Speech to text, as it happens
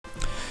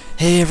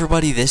Hey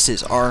everybody, this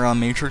is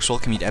ArgonMatrix.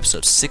 Welcome you to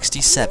episode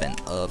 67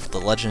 of The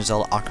Legend of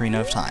Zelda Ocarina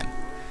of Time.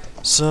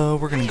 So,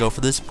 we're gonna go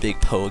for this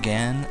big Poe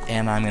again,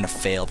 and I'm gonna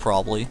fail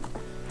probably,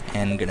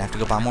 and I'm gonna have to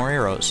go buy more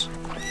arrows.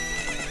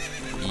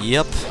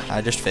 Yep,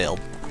 I just failed.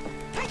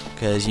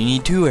 Because you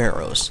need 2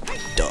 arrows.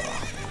 Duh.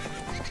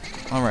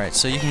 Alright,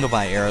 so you can go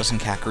buy arrows in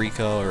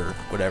Kakariko or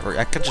whatever.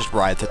 I could just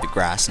ride through the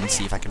grass and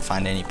see if I can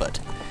find any, but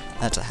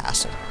that's a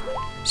hassle.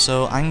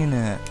 So I'm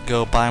gonna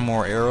go buy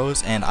more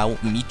arrows, and I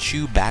will meet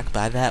you back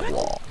by that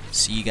wall.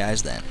 See you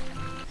guys then.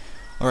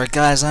 Alright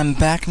guys, I'm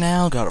back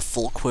now, got a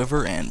full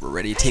quiver, and we're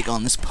ready to take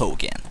on this Poe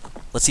again.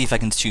 Let's see if I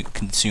can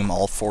consume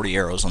all 40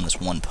 arrows on this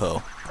one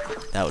Poe.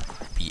 That would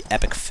be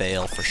epic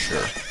fail for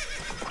sure.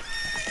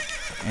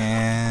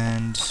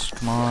 And,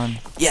 come on.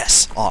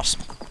 Yes!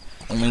 Awesome.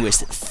 Only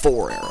wasted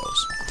 4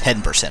 arrows.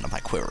 10% of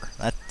my quiver.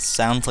 That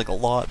sounds like a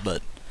lot,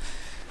 but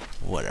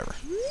whatever.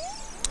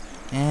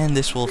 And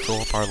this will fill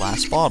up our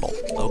last bottle.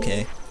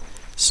 Okay.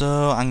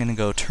 So, I'm gonna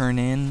go turn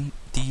in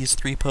these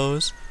 3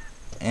 Poes,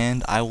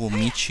 and I will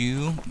meet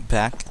you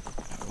back,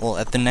 well,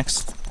 at the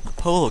next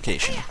Poe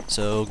location.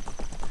 So,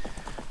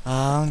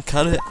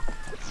 cut it.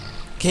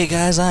 Okay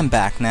guys, I'm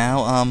back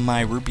now.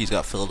 My rupees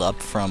got filled up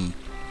from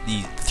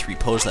the 3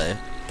 Poes that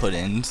I put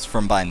in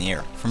from buying the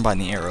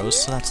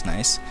arrows, so that's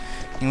nice.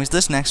 Anyways,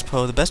 this next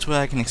Poe, the best way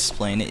I can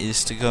explain it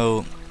is to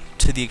go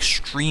to the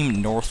extreme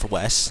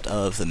northwest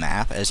of the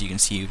map, as you can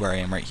see where I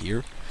am right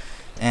here.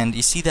 And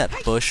you see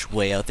that bush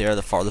way out there,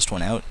 the farthest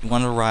one out? You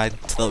want to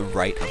ride to the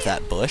right of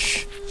that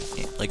bush,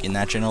 like in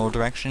that general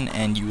direction,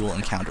 and you will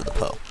encounter the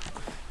Poe.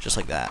 Just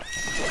like that.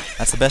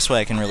 That's the best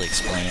way I can really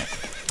explain it.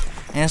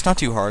 And it's not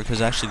too hard,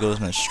 because it actually goes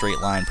in a straight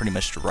line pretty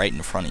much right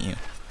in front of you.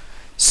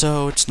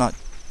 So it's not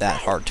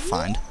that hard to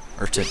find,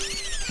 or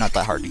not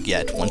that hard to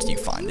get once you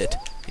find it.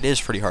 It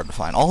is pretty hard to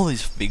find. All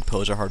these big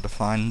Poes are hard to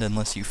find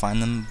unless you find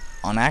them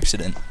on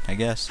accident, I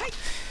guess.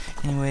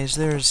 Anyways,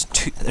 there's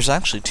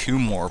actually 2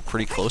 more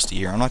pretty close to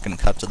here. I'm not going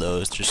to cut to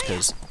those just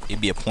because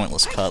it'd be a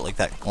pointless cut like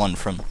that one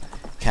from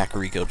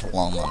Kakariko to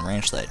Long Long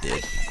Ranch that I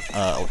did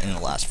in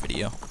the last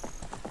video.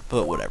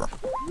 But whatever.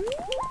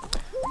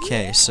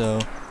 Okay, so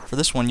for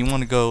this one, you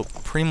want to go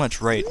pretty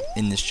much right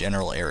in this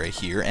general area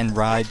here and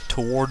ride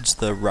towards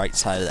the right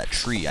side of that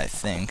tree, I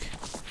think.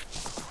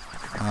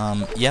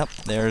 Yep,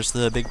 there's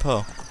the big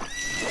Poe.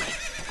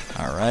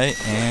 Alright,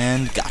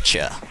 and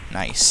gotcha.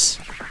 Nice.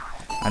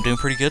 I'm doing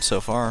pretty good so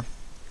far.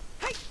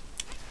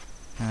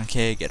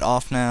 Okay, get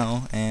off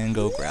now, and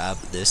go grab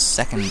this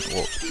second,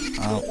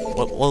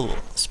 what will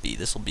this be?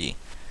 This will be,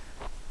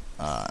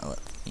 let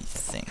me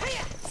think,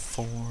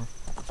 4,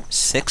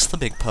 6 the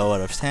big Poe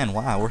out of 10.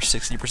 Wow, we're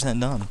 60%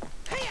 done.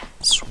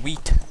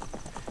 Sweet.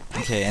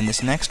 Okay, and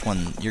this next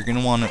one, you're going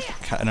to want to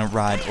kind of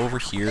ride over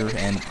here,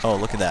 and, oh,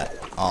 look at that.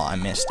 Oh, I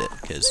missed it,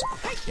 because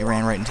it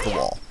ran right into the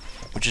wall.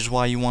 Which is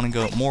why you want to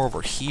go more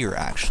over here,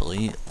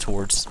 actually,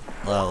 towards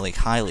Lake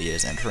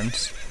Hylia's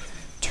entrance.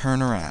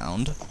 Turn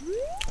around,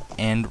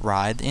 and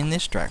ride in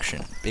this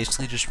direction.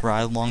 Basically, just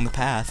ride along the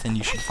path, and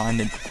you should find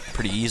it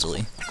pretty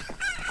easily.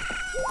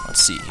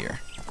 Let's see here.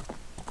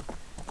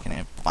 Can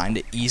I find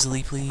it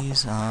easily,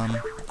 please?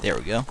 There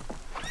we go.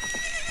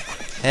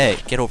 Hey,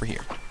 get over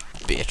here,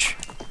 bitch.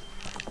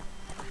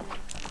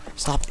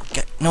 Stop.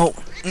 No.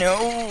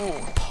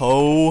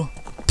 Poe,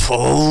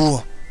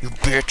 you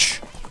bitch.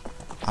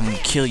 I'm gonna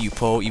kill you,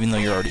 Poe, even though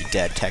you're already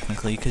dead,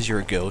 technically, because you're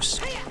a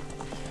ghost.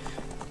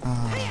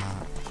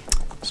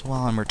 So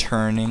while I'm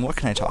returning, what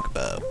can I talk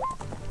about?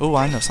 Oh,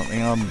 I know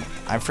something.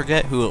 I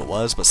forget who it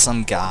was, but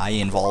some guy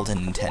involved in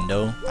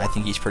Nintendo. I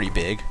think he's pretty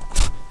big.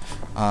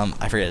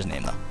 I forget his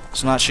name, though.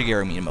 So not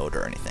Shigeru Miyamoto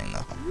or anything,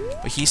 though.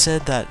 But he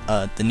said that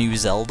the new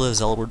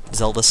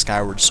Zelda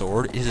Skyward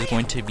Sword, is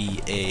going to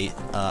be a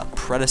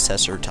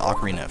predecessor to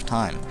Ocarina of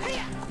Time.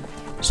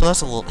 So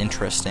that's a little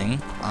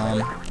interesting. A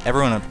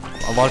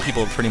lot of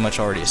people have pretty much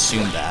already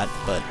assumed that,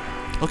 but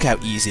look how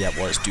easy that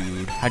was,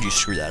 dude. How'd you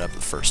screw that up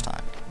the first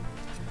time?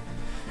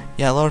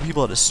 Yeah, a lot of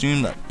people had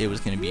assumed that it was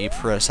going to be a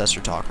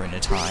predecessor to Ocarina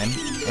of Time,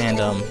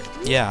 and,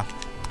 yeah.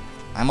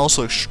 I'm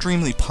also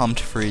extremely pumped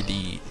for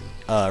the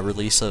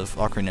release of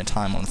Ocarina of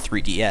Time on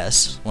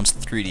 3DS, once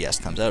the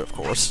 3DS comes out, of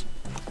course.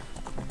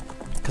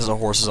 Because a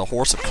horse is a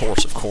horse, of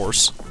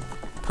course.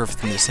 Perfect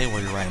thing to say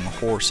while you're riding a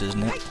horse,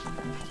 isn't it?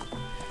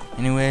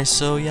 Anyway,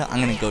 so yeah,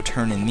 I'm gonna go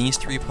turn in these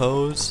 3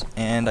 Poes,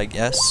 and I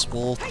guess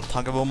we'll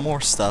talk about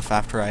more stuff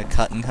after I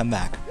cut and come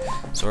back.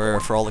 Sorry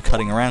for all the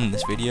cutting around in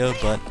this video,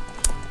 but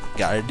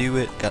gotta do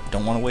it.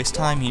 Don't want to waste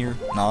time here,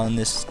 not on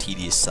this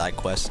tedious side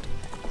quest.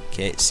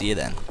 Okay, see you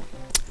then.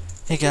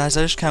 Hey guys,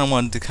 I just kind of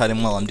wanted to cut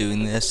in while I'm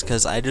doing this,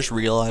 because I just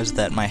realized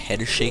that my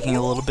head is shaking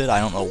a little bit. I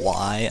don't know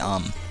why,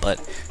 but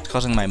it's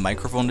causing my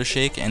microphone to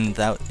shake, and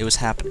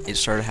it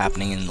started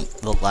happening in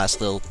the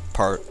last little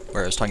part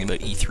where I was talking about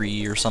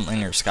E3 or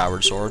something, or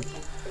Skyward Sword.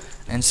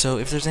 And so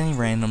if there's any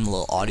random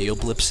little audio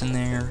blips in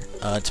there,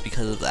 it's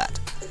because of that.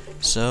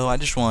 So I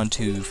just wanted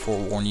to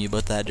forewarn you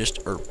about that,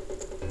 or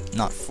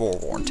not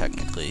forewarn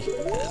technically,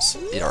 because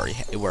it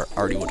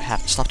already would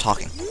happen. Stop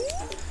talking.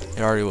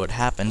 It already would have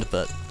happened,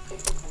 but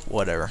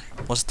whatever.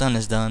 What's done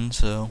is done,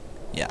 so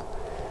Yeah.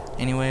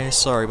 Anyway,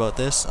 sorry about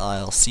this.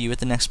 I'll see you at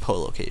the next Po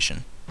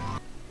location.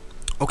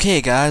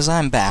 Okay, guys,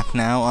 I'm back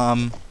now.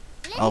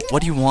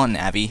 What do you want,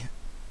 Abby?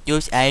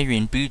 Those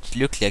iron boots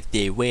look like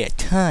they weigh a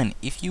ton.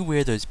 If you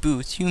wear those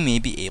boots, you may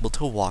be able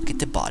to walk at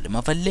the bottom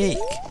of a lake.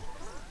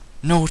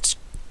 No, it's...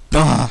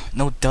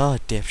 no, duh,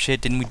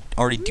 dipshit. Didn't we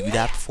already do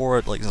that before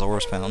at, like,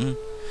 Zora's Fountain?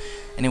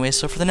 Anyway,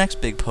 so for the next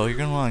big Po, you're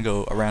going to want to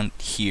go around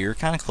here,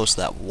 kind of close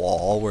to that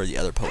wall where the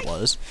other Po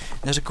was.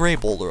 And there's a gray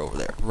boulder over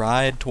there.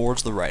 Ride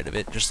towards the right of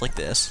it, just like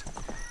this.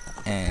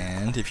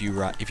 And if you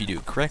do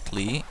it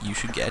correctly, you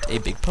should get a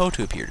big Po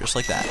to appear, just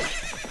like that.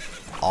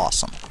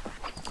 Awesome.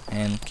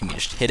 And can we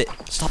just hit it?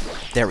 Stop.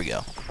 There we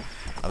go.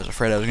 I was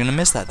afraid I was going to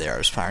miss that there. I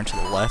was firing to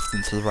the left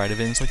and to the right of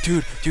it. And it's like,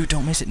 dude,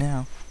 don't miss it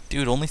now.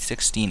 Dude, only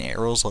 16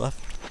 arrows left.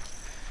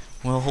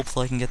 Well,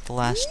 hopefully I can get the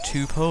last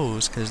 2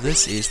 Poes, because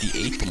this is the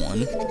 8th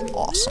one.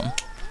 Awesome.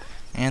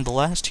 And the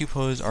last 2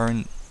 Poes are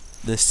in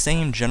the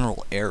same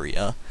general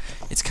area.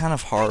 It's kind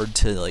of hard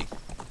to, like,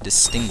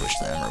 distinguish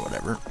them or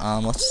whatever.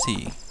 Let's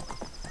see.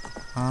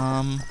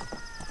 Oh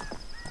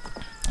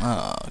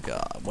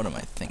god, what am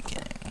I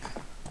thinking?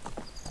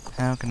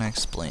 How can I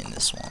explain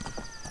this one?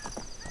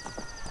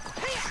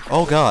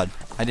 Oh god,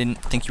 I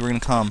didn't think you were gonna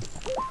come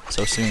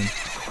so soon.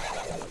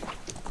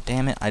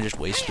 Damn it, I just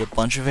wasted a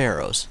bunch of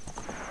arrows.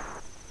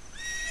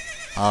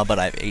 But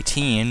I have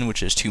 18,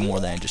 which is 2 more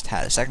than I just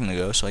had a second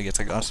ago, so I guess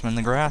I got some in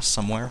the grass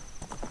somewhere.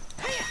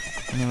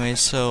 Anyway,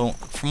 so,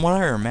 from what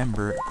I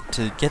remember,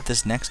 to get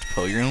this next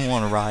Po, you're going to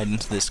want to ride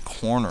into this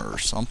corner or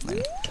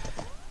something.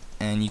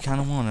 And you kind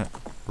of want to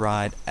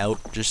ride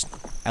out, just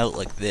out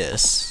like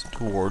this,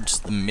 towards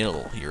the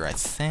middle here, I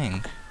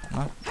think. I'm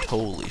not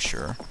totally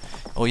sure.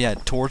 Oh yeah,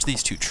 towards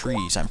these 2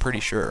 trees, I'm pretty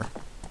sure.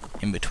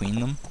 In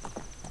between them?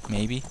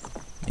 Maybe?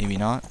 Maybe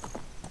not?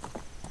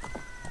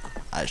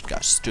 I just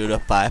got stood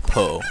up by a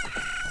Po.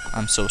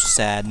 I'm so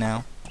sad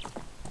now.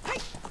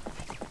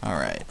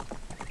 Alright.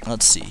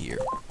 Let's see here.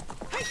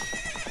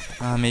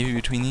 Maybe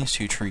between these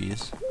 2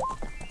 trees.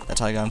 That's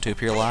how I got him to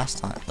appear last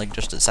time. Like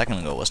just a second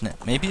ago, wasn't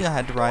it? Maybe I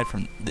had to ride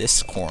from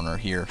this corner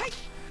here.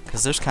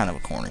 Because there's kind of a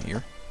corner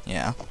here.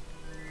 Yeah.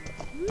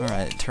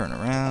 Alright, turn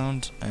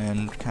around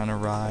and kind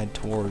of ride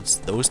towards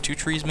those 2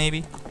 trees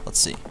maybe? Let's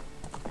see.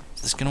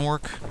 Is this gonna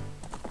work?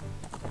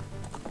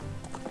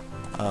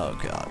 Oh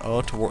god.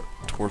 Oh,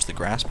 towards the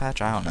grass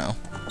patch? I don't know.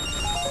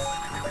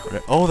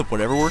 Oh,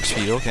 whatever works for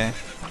you. Okay.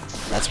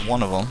 That's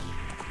one of them.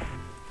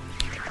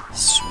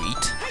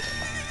 Sweet.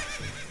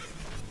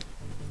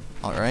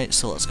 Alright,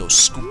 so let's go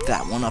scoop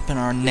that one up in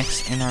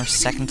our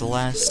second to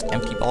last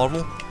empty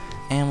bottle.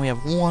 And we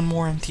have one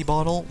more empty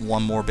bottle,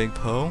 one more big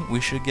Po.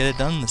 We should get it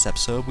done this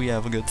episode. We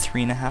have a good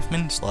 3.5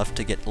 minutes left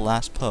to get the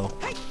last Po.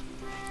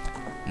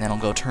 And then I'll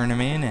go turn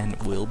him in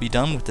and we'll be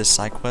done with this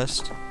side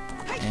quest.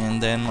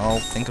 And then I'll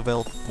think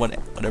about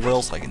whatever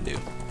else I can do.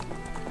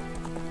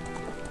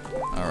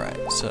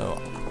 Alright, so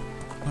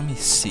let me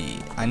see.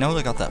 I know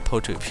I got that Po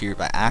to appear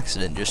by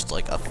accident just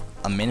like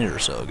a minute or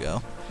so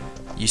ago.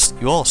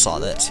 You all saw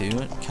that too.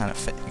 It kind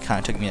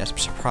of took me as a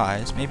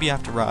surprise. Maybe I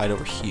have to ride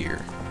over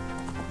here.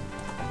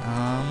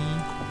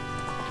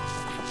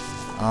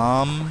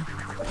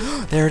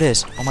 There it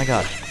is. Oh my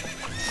god.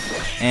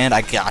 And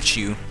I got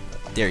you.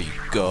 There you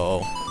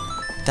go.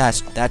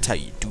 That's how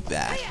you do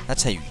that.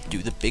 That's how you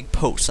do the big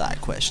Po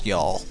side quest,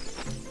 y'all.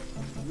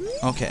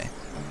 Okay.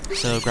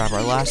 So grab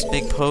our last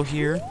big Po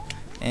here.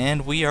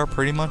 And we are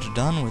pretty much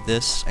done with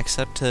this,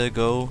 except to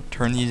go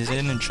turn these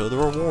in and show the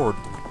reward.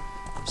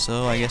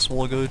 So I guess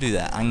we'll go do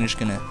that. I'm just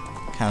gonna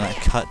kind of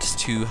cut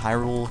to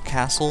Hyrule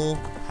Castle,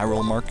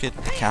 Hyrule Market,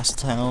 the Castle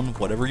Town,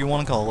 whatever you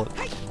want to call it.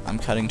 I'm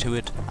cutting to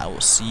it. I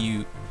will see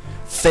you.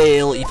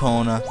 Fail,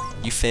 Epona.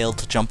 You failed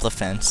to jump the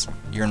fence.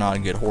 You're not a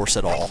good horse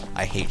at all.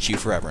 I hate you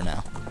forever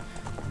now.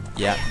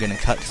 Yeah, I'm gonna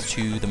cut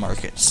to the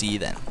market. See you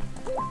then.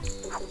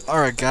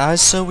 Alright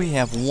guys, so we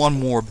have one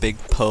more big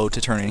Po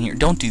to turn in here.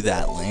 Don't do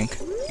that, Link.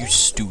 You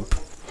stoop.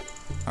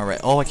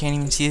 Alright, oh, I can't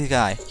even see the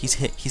guy.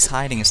 He's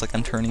hiding. It's like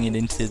I'm turning it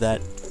into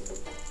that,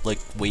 like,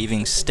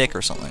 waving stick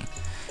or something.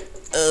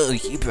 Oh,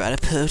 you brought a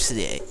Po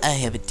today. I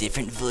have a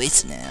different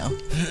voice now.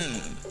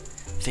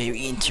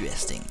 Very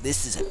interesting.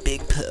 This is a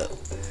big Po.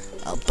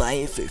 I'll buy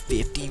it for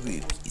 50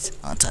 rupees.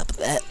 On top of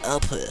that, I'll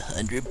put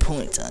 100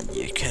 points on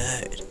your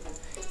card.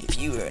 If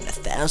you earn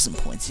 1,000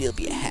 points, you'll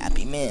be a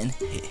happy man.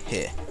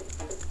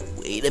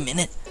 Wait a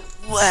minute.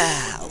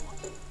 Wow!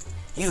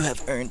 You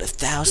have earned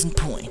 1,000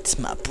 points,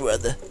 my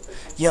brother.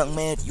 Young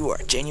man, you are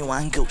a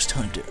genuine ghost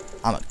hunter.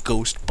 I'm a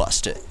ghost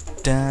buster.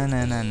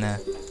 Da-na-na-na.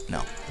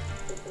 No.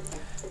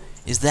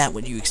 Is that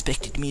what you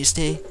expected me to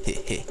say?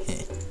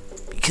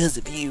 Because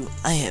of you,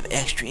 I have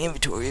extra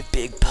inventory of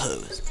big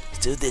Poes.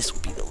 So this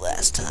will be the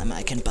last time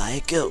I can buy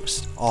a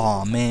ghost.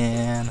 Aw,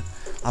 man.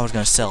 I was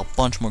gonna sell a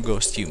bunch more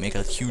ghosts to you, make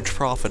a huge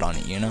profit on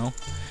it, you know?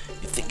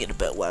 You're thinking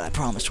about what I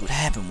promised would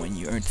happen when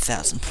you earned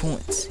 1,000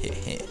 points.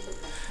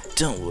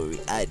 Don't worry,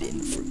 I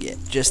didn't forget.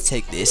 Just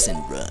take this and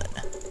run.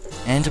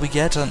 And we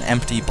get an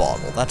empty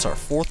bottle. That's our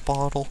 4th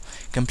bottle,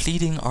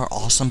 completing our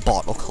awesome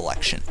bottle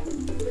collection.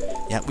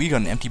 Yeah, we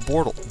got an empty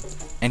bottle.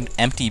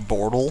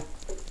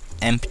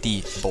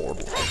 empty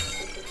bordle.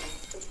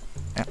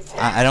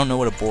 I don't know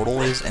what a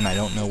bordle is, and I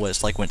don't know what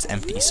it's like when it's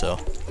empty, so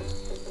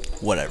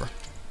whatever.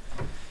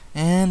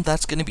 And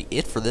that's gonna be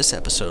it for this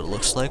episode.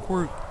 Looks like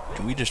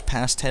we just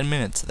passed 10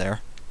 minutes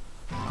there.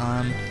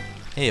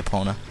 Hey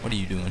Epona, what are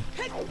you doing?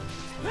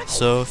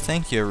 So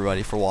thank you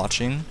everybody for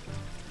watching.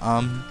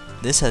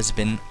 This has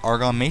been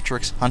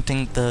ArgonMatrix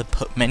hunting the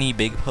many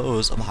big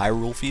Poes of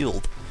Hyrule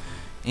Field.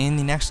 In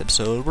the next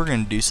episode, we're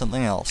gonna do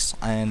something else,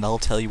 and I'll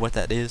tell you what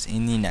that is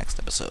in the next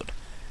episode.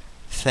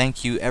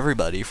 Thank you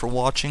everybody for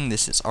watching.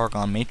 This is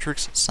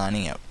ArgonMatrix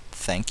signing out.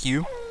 Thank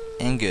you,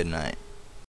 and good night.